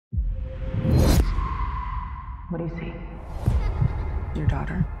What do you see? Your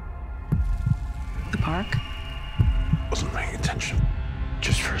daughter? The park? Wasn't paying attention.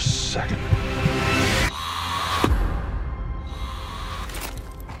 Just for a second.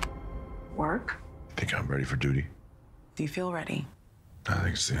 Work? Think I'm ready for duty? Do you feel ready? I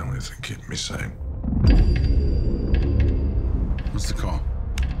think it's the only thing keeping me sane. What's the call?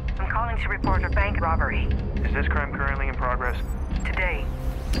 I'm calling to report a bank robbery. Is this crime currently in progress? Today.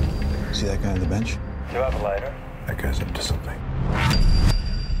 See that guy on the bench? Do you have a lighter? That guy's up to something.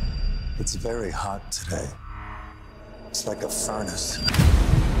 It's very hot today. It's like a furnace.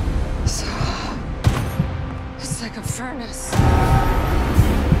 It's like a furnace.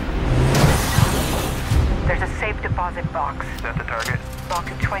 There's a safe deposit box. Is that the target? Lock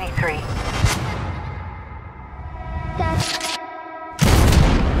 23.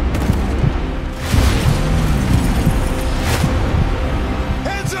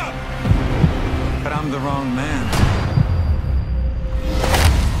 Hands up! But I'm the wrong man.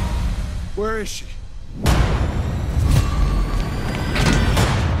 Where is she?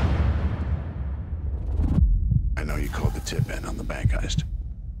 I know you called the tip in on the bank heist.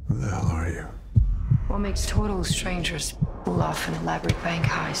 Who the hell are you? What makes total strangers pull off an elaborate bank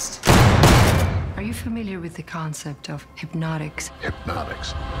heist? Are you familiar with the concept of hypnotics?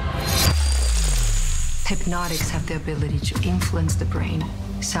 Hypnotics. Hypnotics have the ability to influence the brain,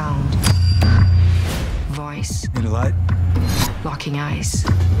 sound, voice, Need a light? locking eyes.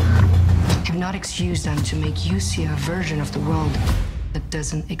 Hypnotics use them to make you see a version of the world that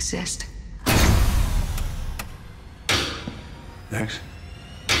doesn't exist. Next.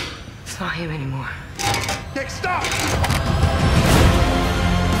 It's not him anymore. Nick, stop!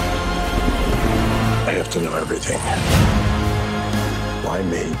 I have to know everything. Why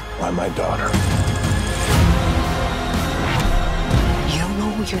me? Why my daughter? You don't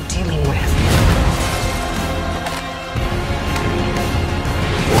know who you're dealing with.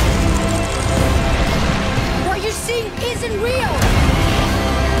 What you're seeing isn't real!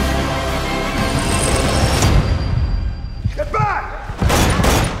 Get back!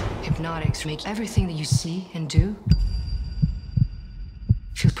 Hypnotics make everything that you see and do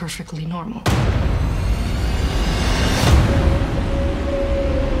feel perfectly normal.